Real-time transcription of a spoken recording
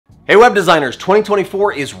Hey web designers,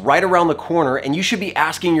 2024 is right around the corner and you should be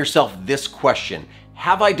asking yourself this question.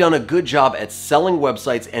 Have I done a good job at selling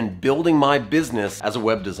websites and building my business as a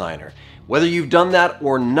web designer? Whether you've done that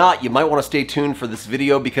or not, you might want to stay tuned for this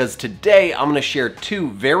video because today I'm going to share two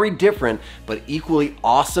very different but equally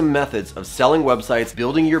awesome methods of selling websites,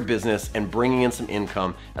 building your business, and bringing in some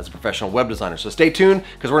income as a professional web designer. So stay tuned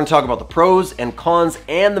because we're going to talk about the pros and cons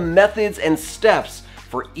and the methods and steps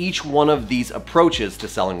for each one of these approaches to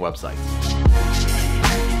selling websites.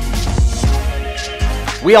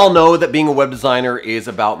 We all know that being a web designer is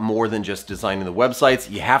about more than just designing the websites.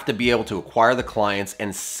 You have to be able to acquire the clients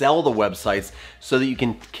and sell the websites so that you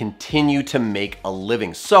can continue to make a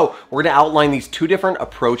living. So we're going to outline these two different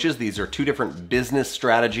approaches. These are two different business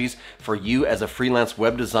strategies for you as a freelance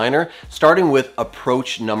web designer, starting with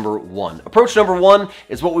approach number one. Approach number one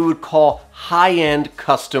is what we would call high-end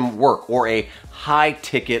custom work or a high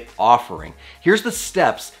ticket offering. Here's the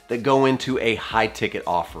steps that go into a high ticket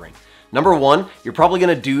offering. Number one, you're probably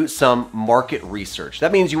going to do some market research.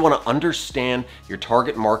 That means you want to understand your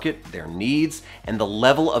target market, their needs, and the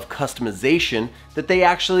level of customization that they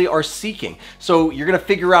actually are seeking. So you're going to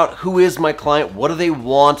figure out who is my client, what do they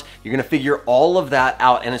want, you're going to figure all of that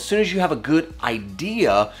out. And as soon as you have a good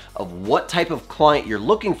idea of what type of client you're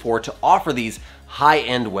looking for to offer these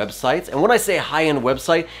high-end websites. And when I say high-end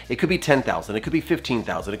website, it could be 10,000, it could be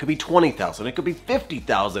 15,000, it could be 20,000, it could be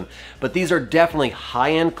 50,000, but these are definitely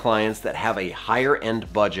high-end clients that have a higher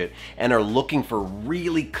end budget and are looking for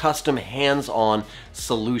really custom hands-on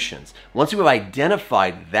solutions. Once you have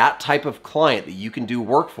identified that type of client that you can do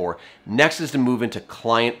work for, next is to move into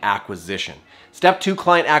client acquisition. Step two,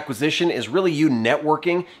 client acquisition, is really you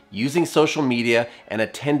networking, using social media, and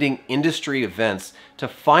attending industry events to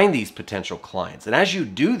find these potential clients. And as you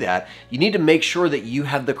do that, you need to make sure that you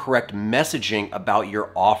have the correct messaging about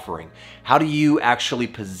your offering. How do you actually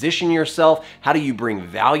position yourself? How do you bring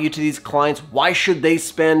value to these clients? Why should they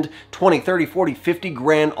spend 20, 30, 40, 50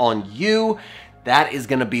 grand on you? That is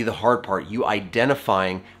going to be the hard part, you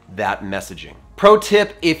identifying that messaging. Pro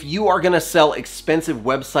tip, if you are going to sell expensive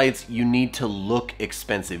websites, you need to look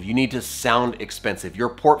expensive. You need to sound expensive. Your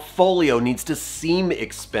portfolio needs to seem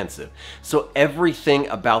expensive. So everything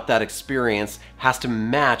about that experience has to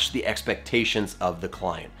match the expectations of the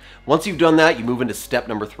client. Once you've done that, you move into step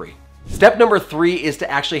number three. Step number three is to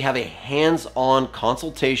actually have a hands-on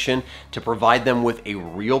consultation to provide them with a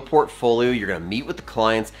real portfolio. You're going to meet with the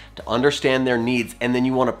clients to understand their needs, and then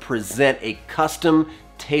you want to present a custom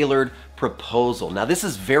tailored proposal. Now this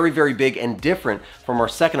is very, very big and different from our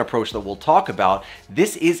second approach that we'll talk about.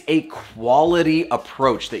 This is a quality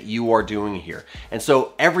approach that you are doing here. And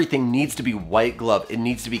so everything needs to be white glove. It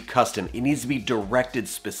needs to be custom. It needs to be directed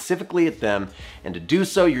specifically at them. And to do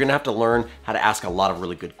so, you're gonna have to learn how to ask a lot of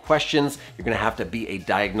really good questions. You're gonna have to be a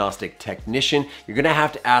diagnostic technician. You're gonna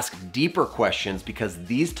have to ask deeper questions because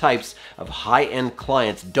these types of high-end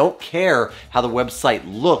clients don't care how the website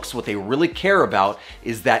looks. What they really care about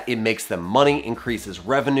is that it makes them money, increases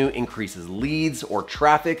revenue, increases leads or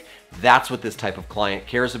traffic. That's what this type of client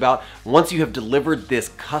cares about. Once you have delivered this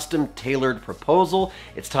custom tailored proposal,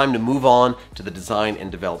 it's time to move on to the design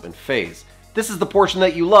and development phase. This is the portion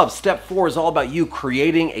that you love. Step four is all about you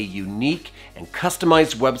creating a unique and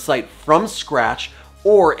customized website from scratch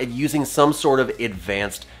or using some sort of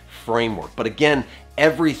advanced framework. But again,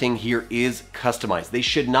 everything here is customized. They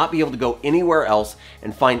should not be able to go anywhere else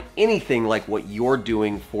and find anything like what you're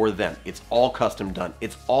doing for them. It's all custom done.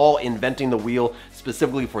 It's all inventing the wheel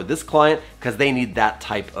specifically for this client because they need that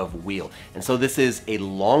type of wheel. And so this is a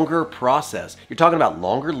longer process. You're talking about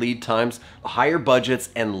longer lead times, higher budgets,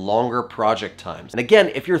 and longer project times. And again,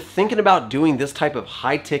 if you're thinking about doing this type of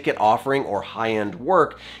high ticket offering or high-end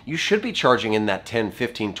work, you should be charging in that 10,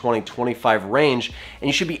 15, 20, 25 range. And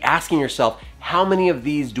you should be asking yourself, how many of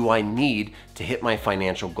these do I need to hit my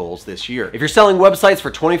financial goals this year? If you're selling websites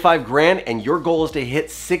for 25 grand and your goal is to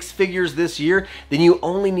hit 6 figures this year, then you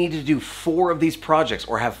only need to do 4 of these projects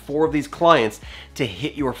or have 4 of these clients to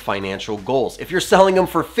hit your financial goals. If you're selling them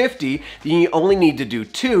for 50, then you only need to do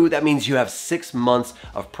 2. That means you have 6 months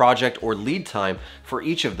of project or lead time for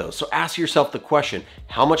each of those. So ask yourself the question,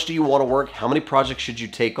 how much do you want to work? How many projects should you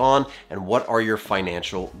take on? And what are your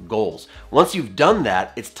financial goals? Once you've done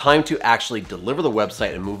that, it's time to actually deliver the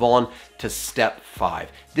website and move on to step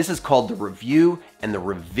 5. This is called the review and the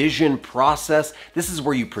revision process. This is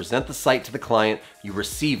where you present the site to the client, you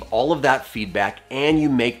receive all of that feedback, and you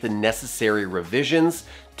make the necessary revisions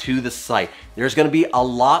to the site. There's going to be a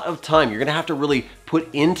lot of time. You're going to have to really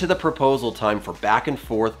put into the proposal time for back and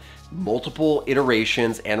forth multiple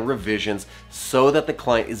iterations and revisions so that the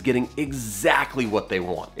client is getting exactly what they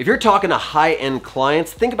want. If you're talking to high-end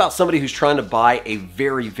clients, think about somebody who's trying to buy a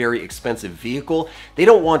very, very expensive vehicle. They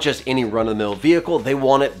don't want just any run-of-the-mill vehicle. They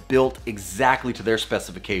want it built exactly to their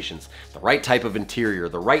specifications. The right type of interior,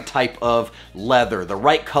 the right type of leather, the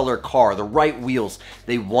right color car, the right wheels.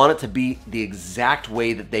 They want it to be the exact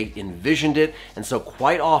way that they envisioned it. And so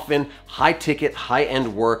quite often, high-ticket,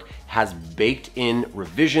 high-end work has baked in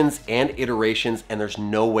revisions and iterations, and there's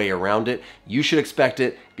no way around it. You should expect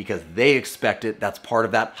it because they expect it. That's part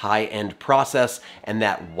of that high-end process and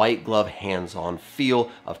that white glove hands-on feel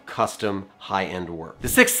of custom high-end work. The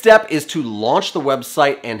sixth step is to launch the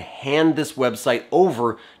website and hand this website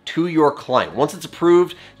over to your client. Once it's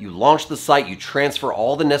approved, you launch the site, you transfer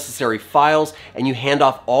all the necessary files, and you hand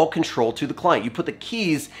off all control to the client. You put the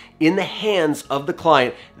keys in the hands of the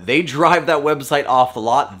client. They drive that website off the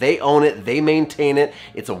lot. They own it. They maintain it.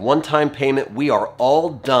 It's a one-time payment. We are all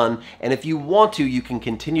done. And if you want to, you can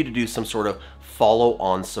continue to do some sort of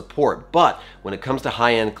follow-on support. But when it comes to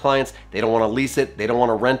high-end clients, they don't want to lease it, they don't want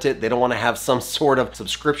to rent it, they don't want to have some sort of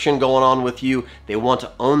subscription going on with you. They want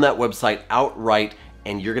to own that website outright,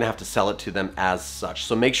 and you're gonna have to sell it to them as such.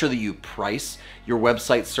 So make sure that you price your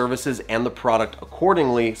website services and the product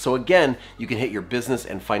accordingly, so again, you can hit your business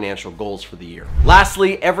and financial goals for the year.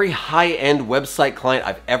 Lastly, every high-end website client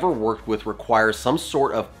I've ever worked with requires some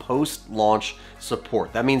sort of post-launch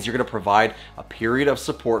support. That means you're gonna provide a period of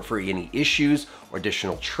support for any issues or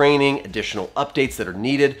additional training, additional updates that are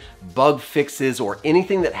needed, bug fixes, or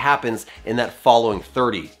anything that happens in that following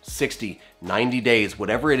 30, 60, 90 days,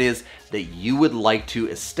 whatever it is that you would like to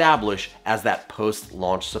establish as that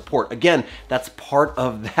post-launch support. Again, that's part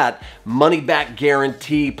of that money-back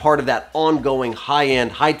guarantee, part of that ongoing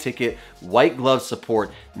high-end, high-ticket, white glove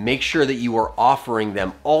support. Make sure that you are offering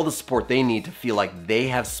them all the support they need to feel like they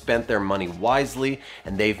have spent their money wisely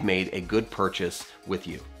and they've made a good purchase with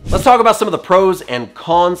you. Let's talk about some of the pros and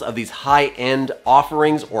cons of these high-end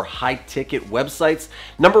offerings or high-ticket websites.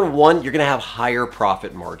 Number one, you're gonna have higher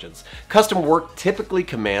profit margins. Custom work typically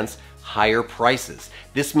commands higher prices.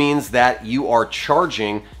 This means that you are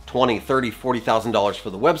charging $20,000, $30,000, $40,000 for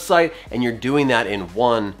the website, and you're doing that in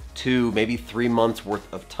 1, 2, maybe 3 months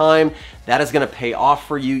worth of time. That is gonna pay off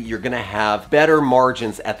for you. You're gonna have better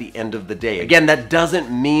margins at the end of the day. Again, that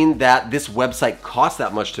doesn't mean that this website costs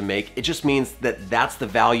that much to make. It just means that that's the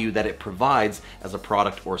value that it provides as a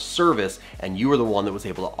product or service, and you are the one that was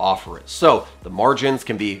able to offer it. So the margins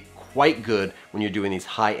can be quite good when you're doing these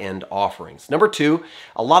high-end offerings. Number two,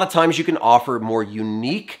 a lot of times you can offer more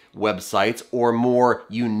unique websites or more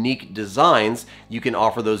unique designs. You can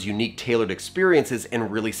offer those unique tailored experiences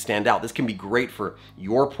and really stand out. This can be great for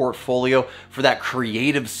your portfolio, for that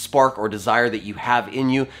creative spark or desire that you have in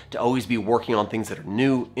you to always be working on things that are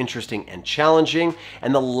new, interesting, and challenging.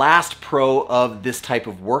 And the last pro of this type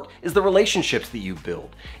of work is the relationships that you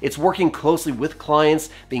build. It's working closely with clients,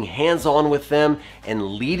 being hands-on with them,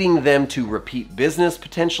 and leading them to repeat business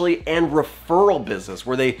potentially and referral business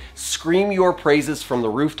where they scream your praises from the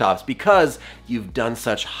rooftops because you've done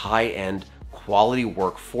such high-end quality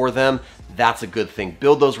work for them. That's a good thing.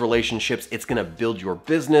 Build those relationships. It's gonna build your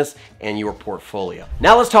business and your portfolio.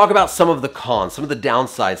 Now let's talk about some of the cons, some of the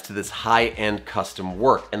downsides to this high-end custom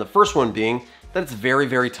work. And the first one being that it's very,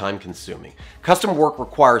 very time consuming. Custom work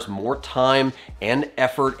requires more time and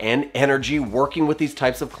effort and energy. Working with these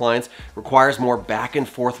types of clients requires more back and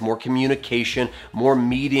forth, more communication, more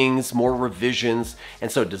meetings, more revisions. And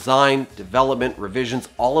so design, development, revisions,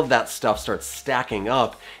 all of that stuff starts stacking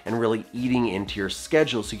up and really eating into your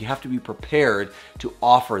schedule. So you have to be prepared to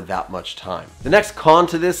offer that much time. The next con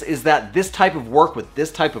to this is that this type of work with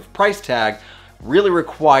this type of price tag really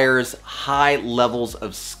requires high levels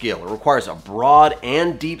of skill. It requires a broad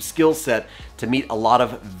and deep skill set to meet a lot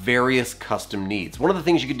of various custom needs. One of the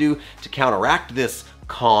things you could do to counteract this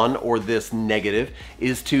con or this negative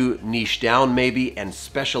is to niche down maybe and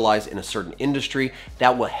specialize in a certain industry.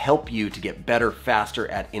 That will help you to get better faster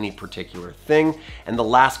at any particular thing. And the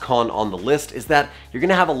last con on the list is that you're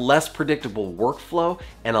gonna have a less predictable workflow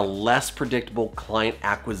and a less predictable client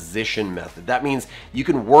acquisition method. That means you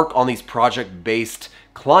can work on these project-based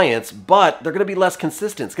clients, but they're gonna be less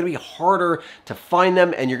consistent. It's gonna be harder to find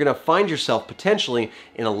them, and you're gonna find yourself potentially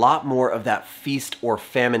in a lot more of that feast or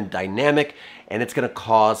famine dynamic, and it's gonna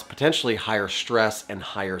cause potentially higher stress and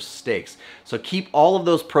higher stakes. So keep all of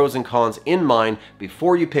those pros and cons in mind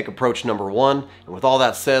before you pick approach number one. And with all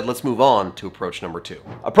that said, let's move on to approach number two.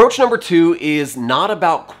 Approach number two is not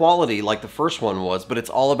about quality like the first one was, but it's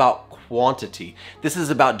all about quantity. This is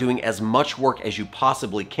about doing as much work as you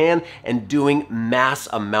possibly can and doing mass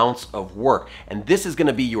amounts of work. And this is going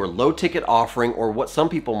to be your low ticket offering, or what some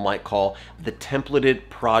people might call the templated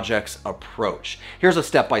projects approach. Here's a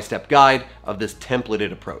step-by-step guide of this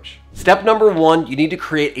templated approach. Step number one, you need to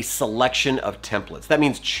create a selection of templates. That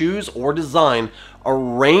means choose or design a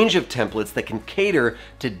range of templates that can cater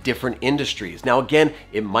to different industries. Now again,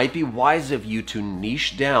 it might be wise of you to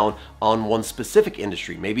niche down on one specific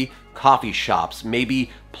industry, maybe coffee shops,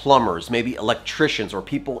 maybe plumbers, maybe electricians, or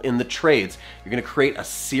people in the trades. You're going to create a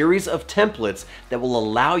series of templates that will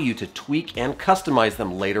allow you to tweak and customize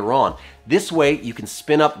them later on. This way you can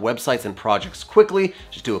spin up websites and projects quickly,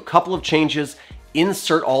 just do a couple of changes,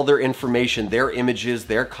 insert all their information, their images,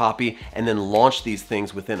 their copy, and then launch these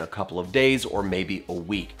things within a couple of days or maybe a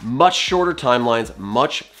week. Much shorter timelines,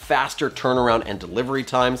 much faster turnaround and delivery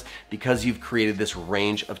times because you've created this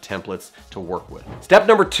range of templates to work with. Step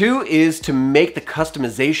number two is to make the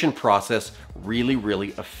customization process really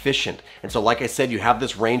efficient. And so like I said, you have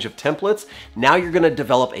this range of templates. Now you're going to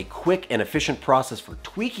develop a quick and efficient process for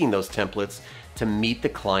tweaking those templates to meet the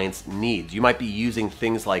client's needs. You might be using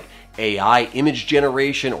things like AI image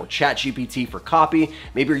generation or ChatGPT for copy.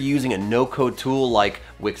 Maybe you're using a no-code tool like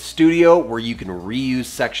Wix Studio where you can reuse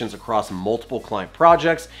sections across multiple client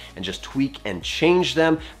projects and just tweak and change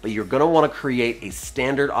them. But you're going to want to create a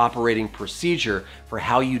standard operating procedure for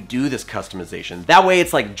how you do this customization. That way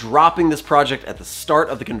it's like dropping this project at the start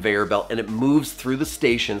of the conveyor belt and it moves through the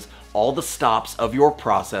stations, all the stops of your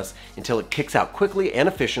process until it kicks out quickly and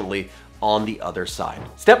efficiently on the other side.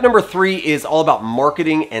 Step number three is all about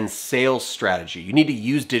marketing and sales strategy. You need to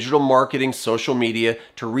use digital marketing, social media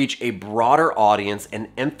to reach a broader audience and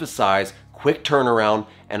emphasize quick turnaround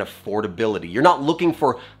and affordability. You're not looking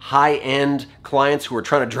for high-end clients who are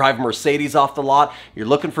trying to drive Mercedes off the lot. You're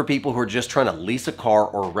looking for people who are just trying to lease a car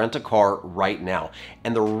or rent a car right now.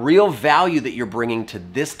 And the real value that you're bringing to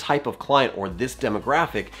this type of client or this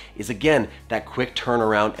demographic is, again, that quick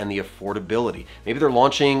turnaround and the affordability. Maybe they're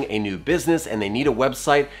launching a new business and they need a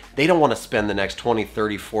website. They don't want to spend the next 20,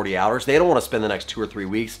 30, 40 hours. They don't want to spend the next 2 or 3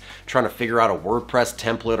 weeks trying to figure out a WordPress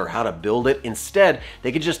template or how to build it. Instead,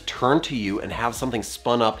 they could just turn to you and have something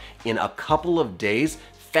spun up in a couple of days,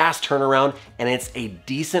 fast turnaround, and it's a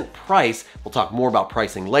decent price. We'll talk more about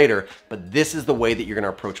pricing later, but this is the way that you're going to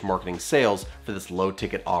approach marketing sales for this low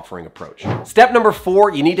ticket offering approach. Step number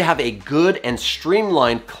four, you need to have a good and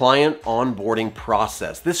streamlined client onboarding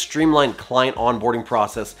process. This streamlined client onboarding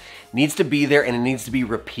process needs to be there and it needs to be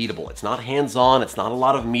repeatable. It's not hands-on, it's not a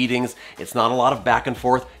lot of meetings, it's not a lot of back and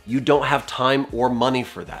forth. You don't have time or money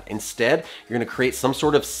for that. Instead, you're going to create some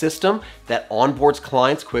sort of system that onboards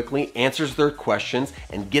clients quickly, answers their questions,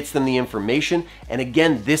 and gets them the information. And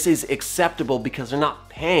again, this is acceptable because they're not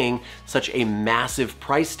paying such a massive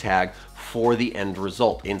price tag for the end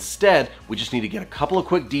result. Instead, we just need to get a couple of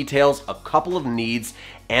quick details, a couple of needs,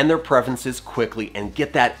 and their preferences quickly and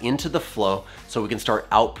get that into the flow so we can start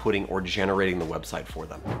outputting or generating the website for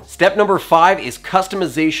them. Step number five is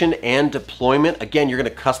customization and deployment. Again, you're going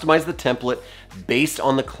to customize the template based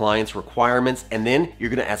on the client's requirements, and then you're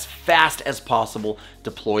going to, as fast as possible,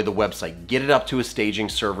 deploy the website. Get it up to a staging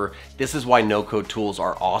server. This is why no-code tools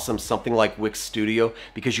are awesome, something like Wix Studio,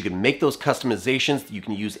 because you can make those customizations. You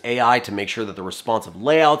can use AI to make sure that the responsive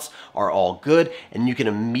layouts are all good, and you can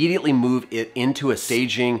immediately move it into a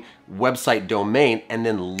staging website domain and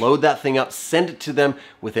then load that thing up, send it to them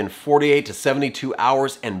within 48 to 72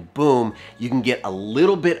 hours, and boom, you can get a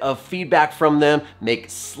little bit of feedback from them, make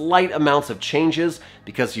slight amounts of changes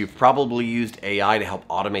because you've probably used AI to help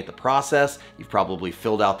automate the process. You've probably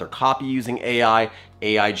filled out their copy using AI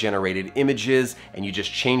generated images, and you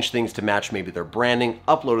just change things to match maybe their branding,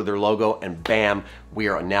 uploaded their logo, and bam, we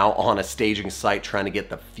are now on a staging site trying to get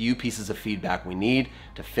the few pieces of feedback we need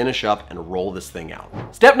to finish up and roll this thing out.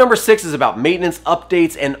 Step number six is about maintenance,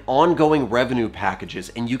 updates, and ongoing revenue packages,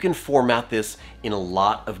 and you can format this in a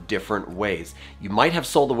lot of different ways. You might have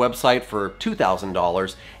sold the website for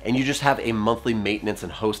 $2,000 and you just have a monthly maintenance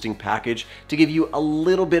and hosting package to give you a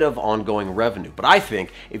little bit of ongoing revenue. But I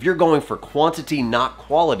think if you're going for quantity, not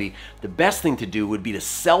quality, the best thing to do would be to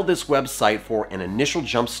sell this website for an initial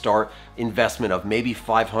jumpstart investment of maybe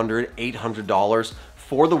 $500, $800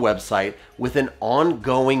 for the website with an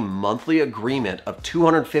ongoing monthly agreement of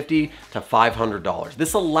 $250 to $500.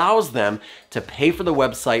 This allows them to pay for the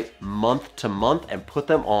website month to month and put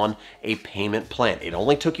them on a payment plan. It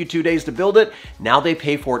only took you 2 days to build it. Now they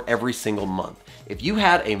pay for it every single month. If you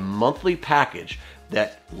had a monthly package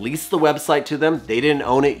that leased the website to them, they didn't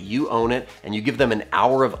own it, you own it, and you give them an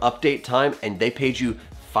hour of update time and they paid you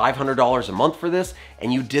 $500 a month for this,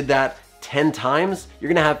 and you did that 10 times,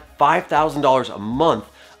 you're gonna have $5,000 a month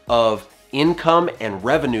of income and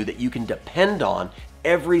revenue that you can depend on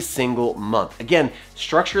every single month. Again,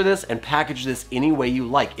 structure this and package this any way you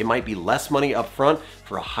like. It might be less money up front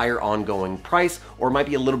for a higher ongoing price, or it might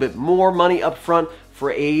be a little bit more money up front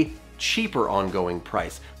for a cheaper ongoing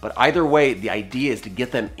price. But either way, the idea is to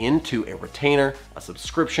get them into a retainer, a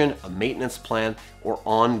subscription, a maintenance plan, or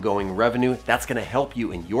ongoing revenue. That's gonna help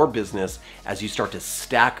you in your business as you start to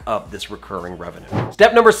stack up this recurring revenue.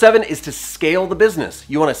 Step number 7 is to scale the business.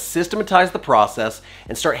 You wanna systematize the process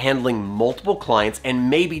and start handling multiple clients, and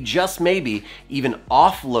maybe, just maybe, even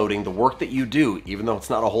offloading the work that you do, even though it's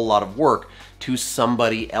not a whole lot of work, to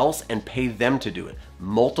somebody else and pay them to do it.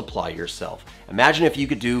 Multiply yourself. Imagine if you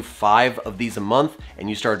could do 5 of these a month and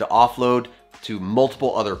you started to offload to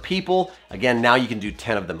multiple other people. Again, now you can do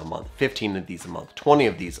 10 of them a month, 15 of these a month, 20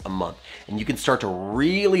 of these a month, and you can start to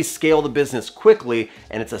really scale the business quickly.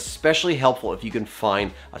 And it's especially helpful if you can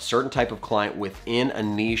find a certain type of client within a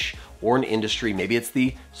niche or an industry. Maybe it's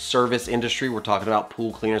the service industry. We're talking about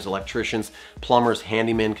pool cleaners, electricians, plumbers,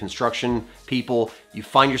 handymen, construction people. You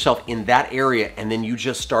find yourself in that area, and then you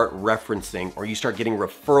just start referencing, or you start getting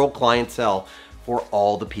referral clientele for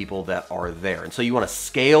all the people that are there. And so you want to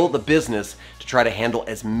scale the business to try to handle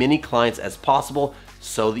as many clients as possible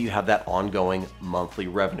so that you have that ongoing monthly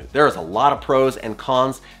revenue. There is a lot of pros and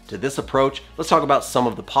cons to this approach. Let's talk about some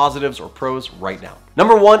of the positives or pros right now.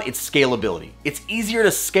 Number 1, it's scalability. It's easier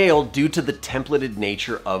to scale due to the templated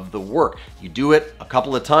nature of the work. You do it a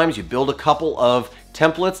couple of times, you build a couple of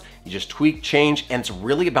templates, you just tweak, change, and it's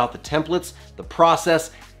really about the templates, the process,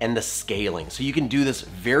 and the scaling. So you can do this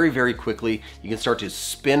very, very quickly. You can start to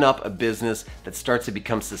spin up a business that starts to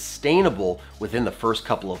become sustainable within the first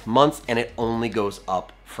couple of months, and it only goes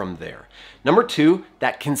up from there. Number 2,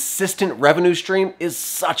 that consistent revenue stream is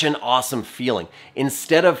such an awesome feeling.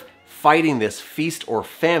 Instead of fighting this feast or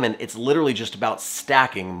famine, it's literally just about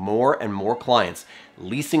stacking more and more clients.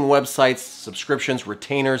 Leasing websites, subscriptions,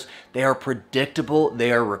 retainers, they are predictable,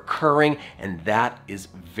 they are recurring, and that is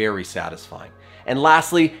very satisfying. And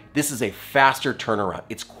lastly, this is a faster turnaround.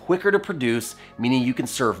 It's quicker to produce, meaning you can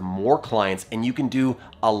serve more clients and you can do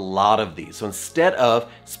a lot of these. So instead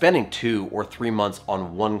of spending 2 or 3 months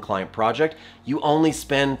on one client project, you only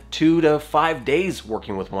spend 2 to 5 days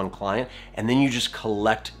working with one client, and then you just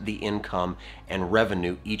collect the income and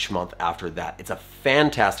revenue each month after that. It's a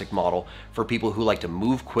fantastic model for people who like to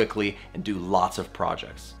move quickly and do lots of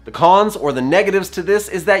projects. The cons or the negatives to this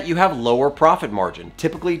is that you have lower profit margin.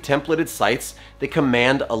 Typically templated sites, they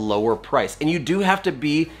command a lower price, and you do have to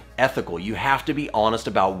be ethical. You have to be honest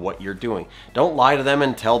about what you're doing. Don't lie to them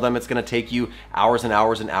and tell them it's going to take you hours and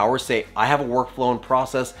hours and hours. Say, I have a workflow and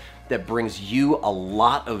process that brings you a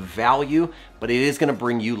lot of value, but it is going to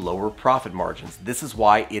bring you lower profit margins. This is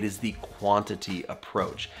why it is the quantity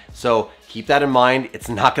approach. So keep that in mind. It's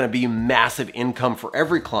not going to be massive income for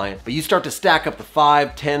every client, but you start to stack up the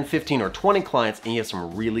 5, 10, 15, or 20 clients, and you have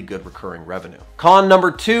some really good recurring revenue. Con number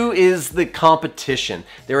 2 is the competition.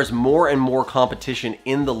 There is more and more competition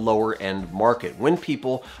in the lower end market. When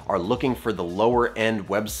people are looking for the lower end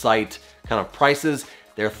website kind of prices,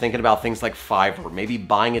 they're thinking about things like Fiverr, maybe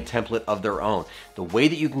buying a template of their own. The way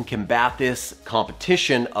that you can combat this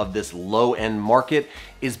competition of this low-end market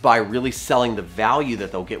is by really selling the value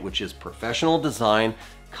that they'll get, which is professional design,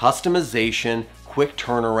 customization, quick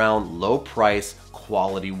turnaround, low price,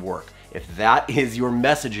 quality work. If that is your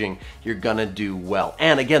messaging, you're gonna do well.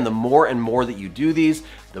 And again, the more and more that you do these,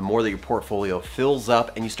 the more that your portfolio fills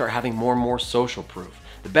up and you start having more and more social proof.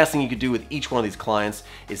 The best thing you could do with each one of these clients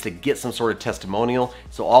is to get some sort of testimonial.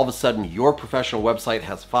 So all of a sudden your professional website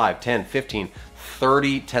has 5, 10, 15,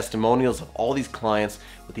 30 testimonials of all these clients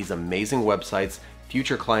with these amazing websites.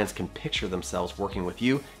 Future clients can picture themselves working with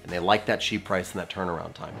you, and they like that cheap price and that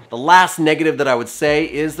turnaround time. The last negative that I would say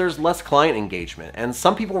is there's less client engagement. And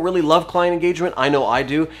some people really love client engagement. I know I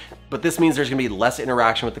do, but this means there's gonna be less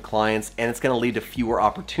interaction with the clients, and it's gonna lead to fewer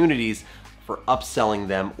opportunities for upselling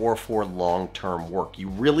them or for long-term work. You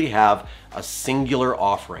really have a singular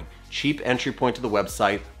offering, cheap entry point to the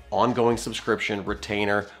website, ongoing subscription,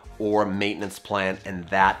 retainer, or maintenance plan, and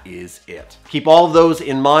that is it. Keep all of those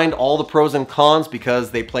in mind, all the pros and cons,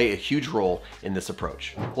 because they play a huge role in this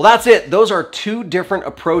approach. Well, that's it. Those are 2 different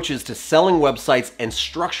approaches to selling websites and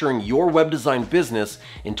structuring your web design business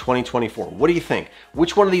in 2024. What do you think?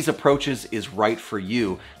 Which one of these approaches is right for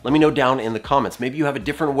you? Let me know down in the comments. Maybe you have a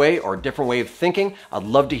different way or a different way of thinking. I'd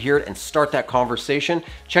love to hear it and start that conversation.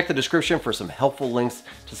 Check the description for some helpful links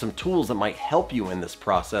to some tools that might help you in this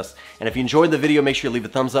process. And if you enjoyed the video, make sure you leave a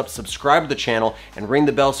thumbs up, subscribe to the channel and ring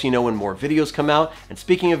the bell so you know when more videos come out. And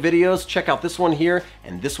speaking of videos, check out this one here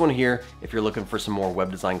and this one here if you're looking for some more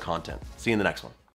web design content. See you in the next one.